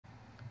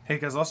Hey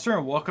guys, Lester,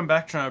 and welcome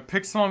back to another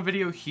Pixelmon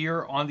video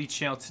here on the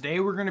channel. Today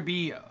we're going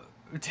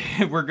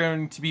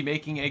to be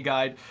making a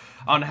guide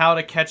on how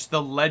to catch the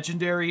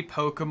legendary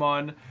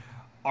Pokemon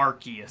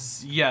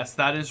Arceus. Yes,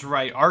 that is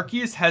right.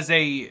 Arceus has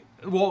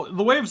well,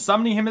 the way of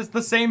summoning him is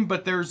the same,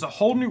 but there's a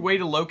whole new way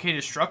to locate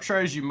his structure,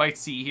 as you might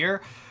see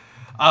here.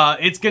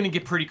 It's going to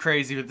get pretty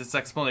crazy with this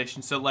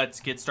explanation, so let's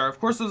get started. Of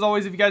course, as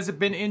always, if you guys have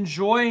been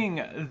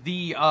enjoying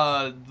the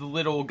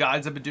little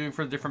guides I've been doing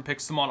for the different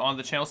Pixelmon on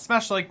the channel,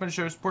 smash the like button,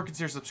 show support,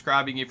 consider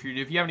subscribing if you're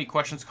new. If you have any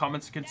questions,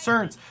 comments, or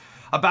concerns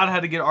about how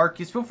to get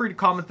Arceus, feel free to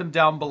comment them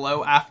down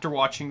below after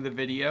watching the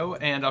video,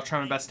 and I'll try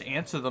my best to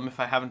answer them if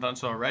I haven't done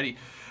so already.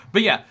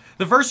 But yeah,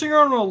 the first thing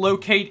you're going to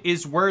locate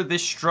is where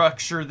this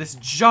structure, this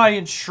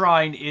giant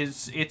shrine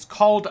is. It's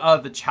called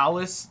the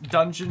Chalice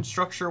Dungeon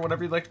structure,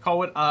 whatever you'd like to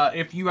call it.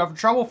 If you have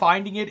trouble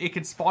finding it, it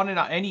can spawn in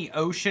any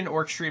ocean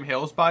or extreme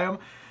hills biome.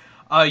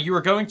 You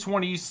are going to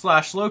want to use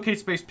 /locate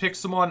space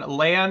Pixelmon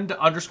land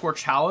 _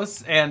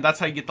 chalice, and that's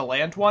how you get the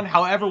land one.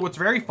 However, what's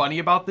very funny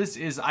about this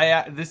is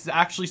this is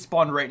actually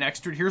spawned right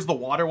next to it. Here's the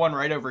water one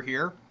right over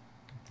here.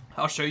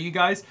 I'll show you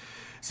guys.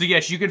 So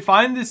yes, you can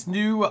find this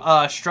new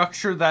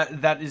structure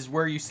that is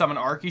where you summon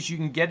Arceus. You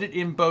can get it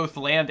in both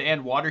land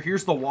and water.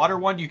 Here's the water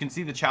one. You can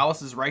see the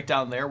chalice is right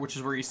down there, which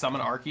is where you summon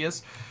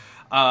Arceus.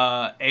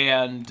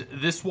 And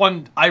this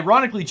one,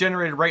 ironically,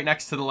 generated right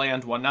next to the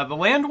land one. Now, the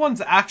land one's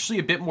actually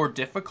a bit more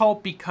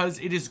difficult because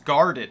it is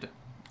guarded.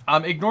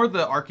 Ignore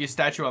the Arceus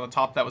statue on the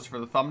top. That was for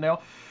the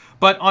thumbnail.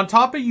 But on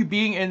top of you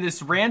being in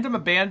this random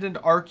abandoned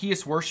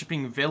Arceus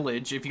worshipping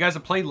village, if you guys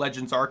have played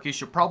Legends Arceus,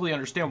 you'll probably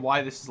understand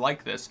why this is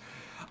like this.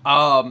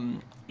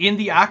 In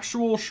the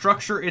actual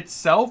structure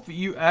itself,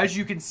 as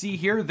you can see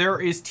here, there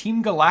is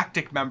Team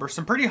Galactic members,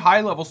 some pretty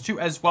high levels too,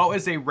 as well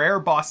as a rare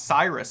boss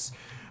Cyrus,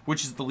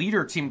 which is the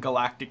leader of Team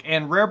Galactic.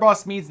 And rare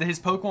boss means that his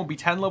Pokemon will be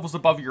 10 levels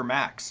above your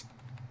max.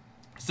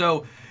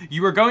 So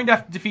you are going to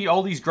have to defeat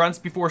all these grunts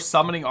before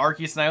summoning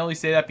Arceus, and I only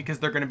say that because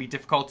they're going to be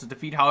difficult to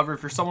defeat. However,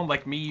 if you're someone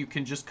like me, you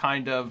can just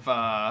kind of,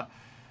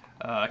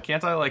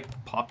 can't I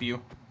like pop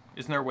you?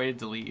 Isn't there a way to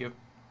delete you?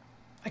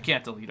 I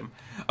can't delete him.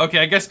 Okay,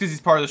 I guess because he's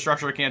part of the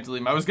structure, I can't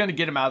delete him. I was going to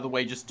get him out of the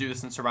way, just do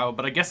this in survival,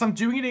 but I guess I'm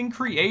doing it in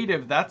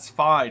creative. That's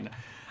fine.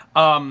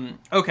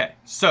 Okay,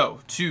 so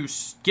to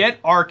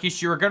get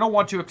Arceus, you're going to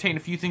want to obtain a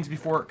few things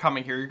before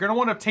coming here. You're going to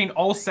want to obtain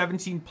all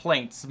 17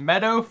 plates: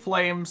 Meadow,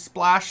 Flame,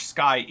 Splash,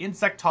 Sky,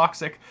 Insect,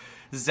 Toxic,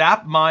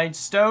 Zap, Mind,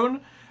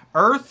 Stone,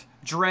 Earth,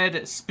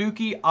 Dread,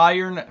 Spooky,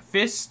 Iron,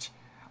 Fist,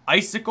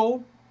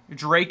 Icicle,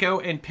 Draco,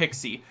 and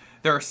Pixie.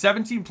 There are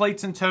 17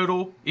 plates in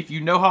total. If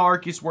you know how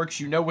Arceus works,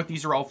 you know what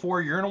these are all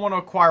for. You're going to want to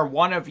acquire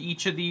one of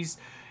each of these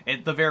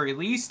at the very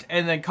least,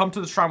 and then come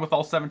to the shrine with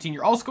all 17.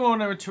 You're also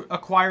going to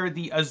acquire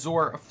the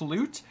Azure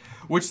Flute,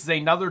 which is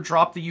another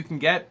drop that you can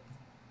get.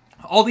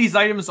 All these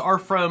items are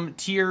from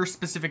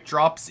tier-specific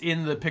drops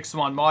in the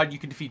Pixelmon mod. You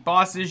can defeat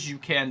bosses, you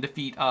can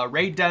defeat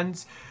raid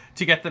dens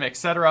to get them,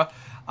 etc.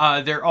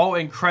 They're all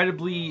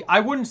incredibly, I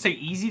wouldn't say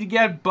easy to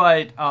get,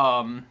 but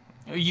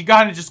you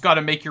just got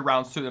to make your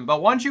rounds through them.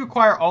 But once you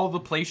acquire all of the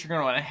plates, you're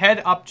going to want to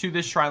head up to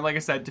this shrine. Like I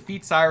said,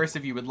 defeat Cyrus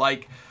if you would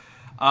like.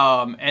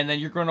 And then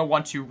you're going to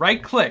want to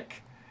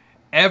right-click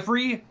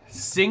every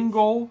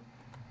single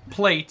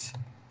plate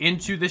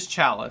into this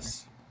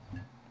chalice.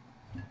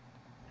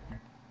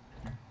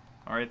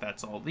 Alright,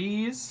 that's all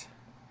these.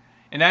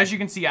 And as you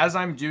can see, as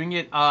I'm doing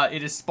it,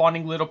 it is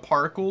spawning little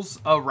particles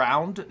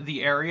around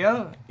the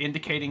area,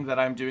 indicating that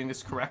I'm doing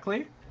this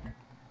correctly.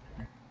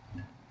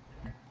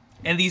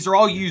 And these are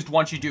all used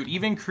once you do it.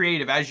 Even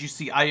creative, as you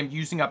see, I am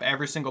using up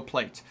every single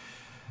plate.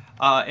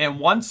 And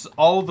once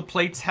all the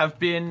plates have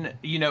been,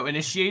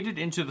 initiated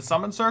into the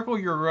summon circle,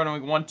 you're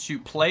going to want to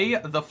play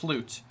the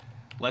flute.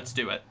 Let's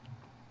do it.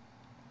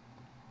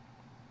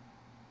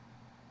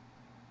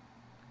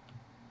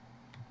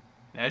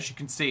 As you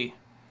can see,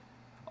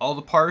 all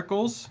the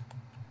particles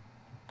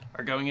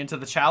are going into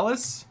the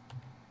chalice.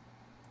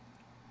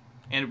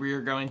 And we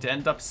are going to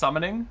end up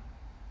summoning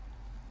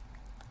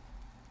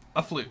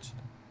a flute.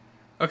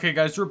 Okay,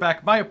 guys, we're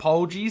back. My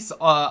apologies.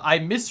 I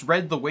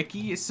misread the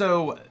wiki.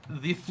 So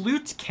the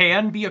flute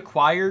can be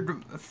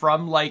acquired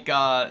from like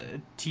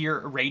tier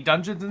raid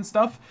dungeons and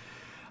stuff.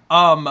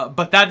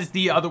 But that is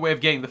the other way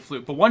of getting the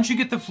flute. But once you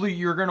get the flute,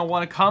 you're going to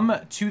want to come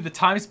to the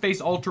time-space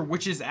altar,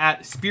 which is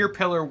at Spear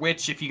Pillar,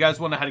 which if you guys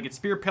want to know how to get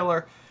Spear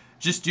Pillar,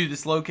 just do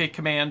this locate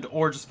command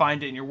or just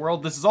find it in your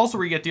world. This is also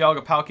where you get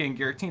Dialga, Palkia, and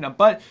Giratina.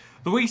 But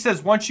the wiki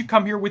says once you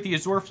come here with the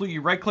Azure Flute,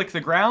 you right-click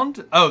the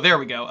ground. Oh, there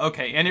we go.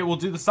 Okay, and it will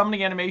do the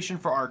summoning animation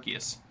for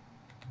Arceus.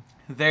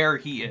 There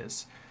he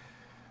is.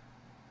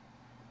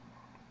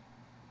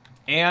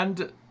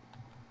 And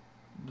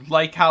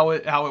like how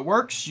it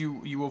works,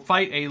 you will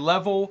fight a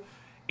level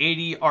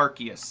 80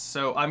 Arceus.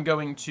 So I'm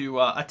going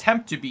to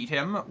attempt to beat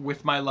him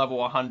with my level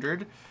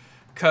 100.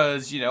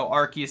 Because,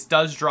 Arceus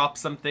does drop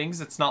some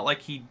things. It's not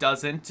like he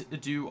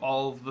doesn't do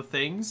all of the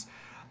things.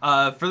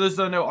 For those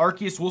that don't know,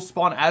 Arceus will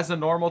spawn as a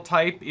normal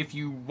type. If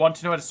you want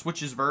to know how to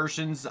switch his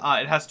versions,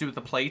 it has to do with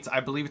the plates.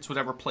 I believe it's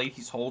whatever plate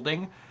he's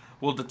holding.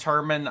 will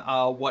determine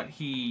what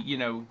he, you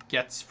know,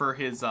 gets for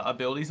his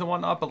abilities and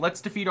whatnot. But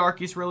let's defeat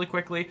Arceus really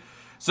quickly.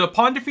 So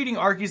upon defeating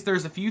Arceus,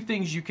 there's a few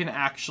things you can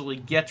actually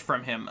get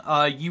from him.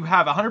 You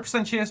have a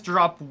 100% chance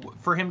to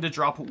for him to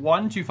drop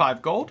 1 to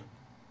 5 gold.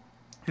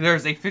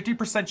 There's a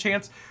 50%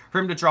 chance for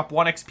him to drop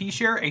 1 XP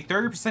share, a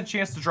 30%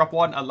 chance to drop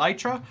 1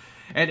 Elytra,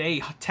 and a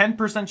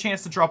 10%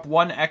 chance to drop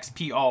 1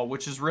 XP all,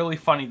 which is really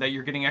funny that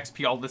you're getting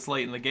XP all this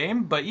late in the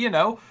game, but you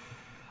know.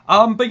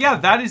 But yeah,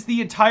 that is the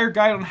entire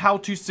guide on how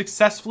to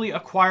successfully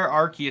acquire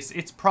Arceus.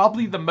 It's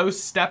probably the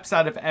most steps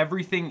out of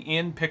everything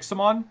in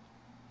Pixelmon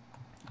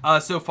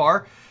so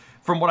far,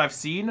 from what I've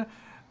seen.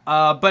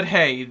 But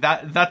hey,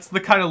 that's the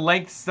kind of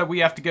lengths that we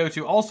have to go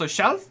to. Also,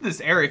 shout out to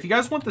this area. If you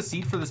guys want the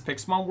seed for this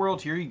Pixelmon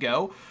world, here you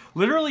go.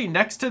 Literally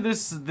next to the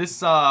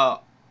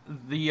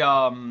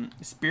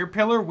spear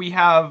pillar, we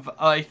have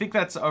I think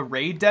that's a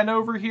raid den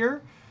over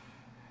here.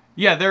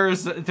 Yeah,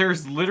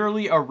 there's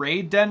literally a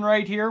raid den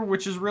right here,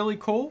 which is really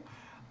cool.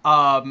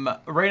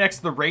 Right next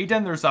to the raid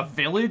den, there's a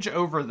village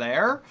over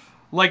there.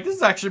 Like, this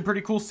is actually a pretty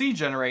cool seed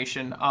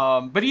generation.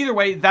 But either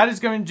way, that is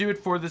going to do it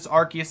for this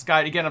Arceus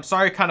guide. Again, I'm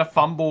sorry I kind of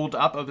fumbled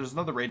up. Oh, there's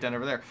another raid den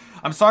over there.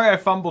 I'm sorry I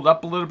fumbled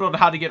up a little bit on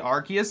how to get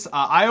Arceus.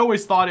 I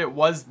always thought it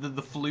was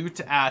the flute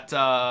at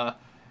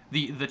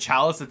the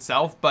chalice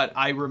itself, but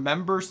I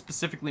remember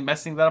specifically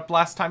messing that up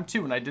last time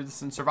too, and I did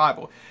this in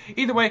survival.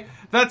 Either way,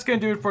 that's going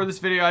to do it for this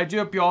video. I do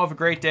hope you all have a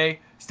great day.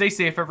 Stay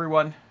safe,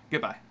 everyone.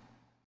 Goodbye.